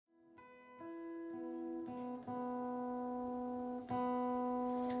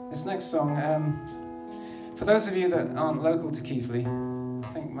This next song, for those of you that aren't local to Keighley, I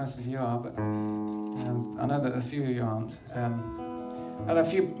think most of you are, but I know that a few of you aren't. I had a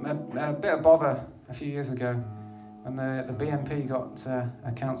bit of bother a few years ago when the BNP got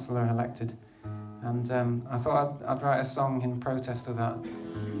a councillor elected, and I thought I'd write a song in protest of that.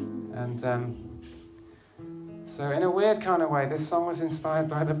 And so in a weird kind of way, this song was inspired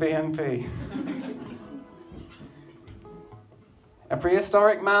by the BNP. A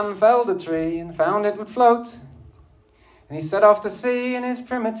prehistoric man felled a tree and found it would float, and he set off to sea in his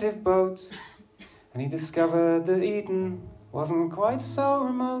primitive boat, and he discovered that Eden wasn't quite so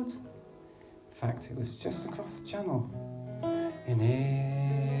remote. In fact, it was just across the channel in England.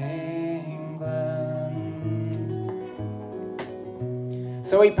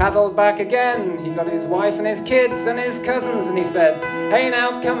 So he paddled back again. He got his wife and his kids and his cousins, and he said, "Hey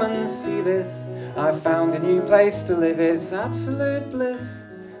now, come and see this. I've found a new place to live, it's absolute bliss,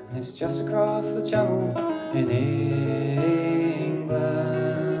 and it's just across the channel in England."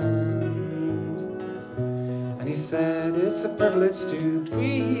 And he said, "It's a privilege to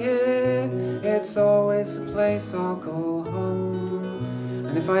be here, it's always a place I'll call home,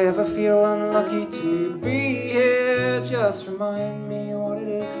 and if I ever feel unlucky to be here, just remind me what it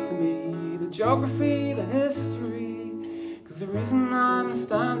is to me, the geography, the history. The reason I'm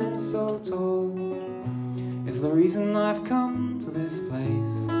standing so tall is the reason I've come to this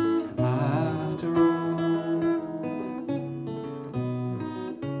place after all."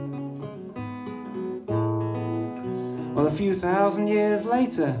 Well, a few thousand years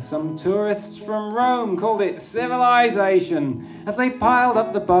later, some tourists from Rome called it civilization as they piled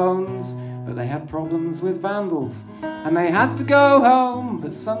up the bones, but they had problems with vandals and they had to go home,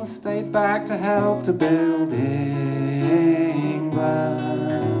 but some stayed back to help to build England.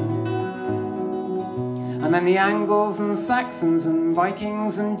 And then the Angles and Saxons and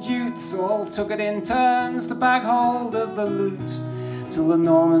Vikings and Jutes all took it in turns to bag hold of the loot, till the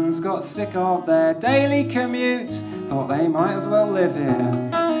Normans got sick of their daily commute, thought they might as well live here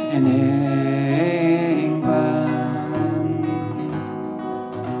in England.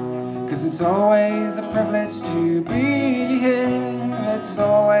 'Cause it's always a privilege to be here, it's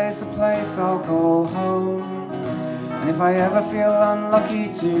always a place I'll call home, and if I ever feel unlucky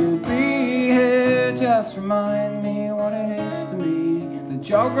to be here, just remind me what it is to me, the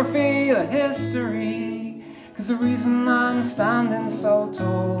geography, the history. 'Cause the reason I'm standing so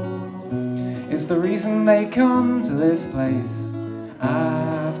tall is the reason they come to this place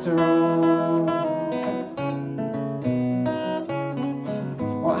after all.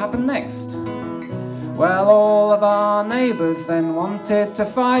 What happened next? Well, all of our neighbours then wanted to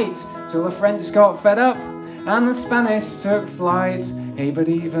fight, till the French got fed up and the Spanish took flight. Hey, but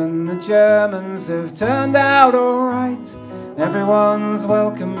even the Germans have turned out alright. Everyone's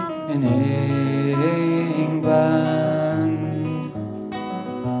welcome in England.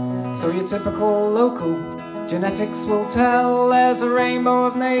 So your typical local genetics will tell there's a rainbow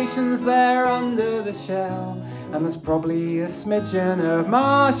of nations there under the shell, and there's probably a smidgen of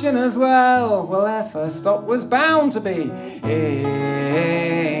Martian as well. Well, their first stop was bound to be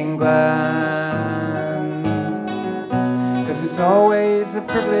England. 'Cause it's always a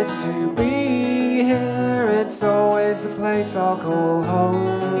privilege to be here, it's always a place I'll call home,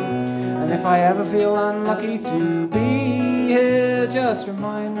 and if I ever feel unlucky to be here, just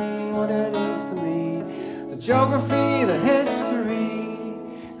remind me what it is to me, the geography, the history.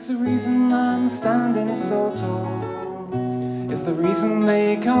 'Cause the reason I'm standing so tall is the reason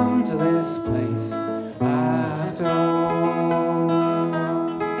they come to this place after all.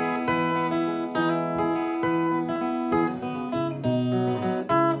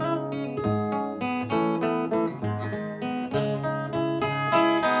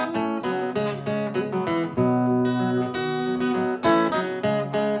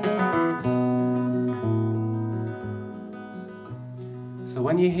 So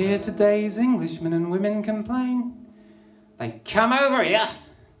when you hear today's Englishmen and women complain, they come over here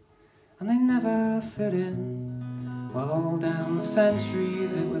and they never fit in. Well, all down the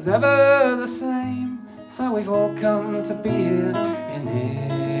centuries it was ever the same, so we've all come to be here in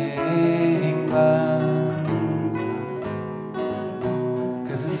England.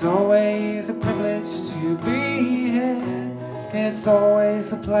 'Cause it's always a privilege to be here, it's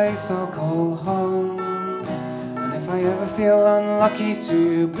always a place I'll call home, and if I ever feel unlucky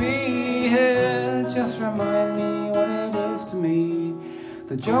to be here, just remind me what it is to me,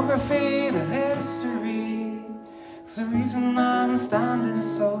 the geography, the history. 'Cause the reason I'm standing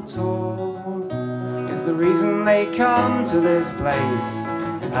so tall is the reason they come to this place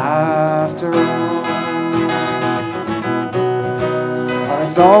after all.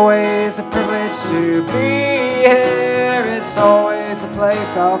 it's always a privilege to be here. It's always a place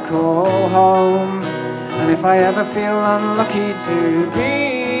I'll call home. And if I ever feel unlucky to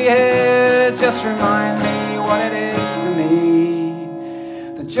be here, just remind me what it is to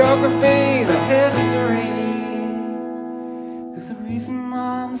me. The geography, the history. 'Cause the reason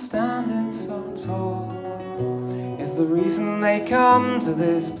I'm standing so tall is the reason they come to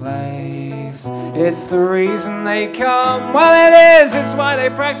this place. It's the reason they come, well it is, it's why they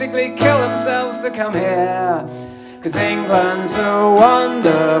practically kill themselves to come here. 'Cause England's a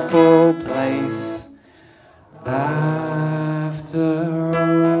wonderful place after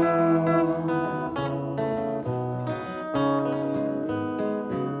all.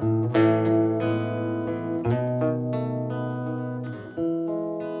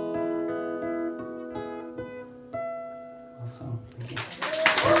 Awesome. Thank you.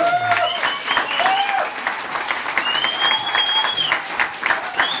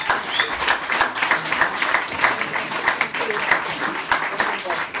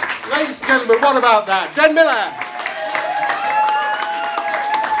 Ladies and gentlemen, what about that? Den Miller!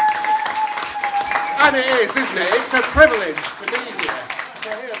 And it is, isn't it? It's a privilege to be here.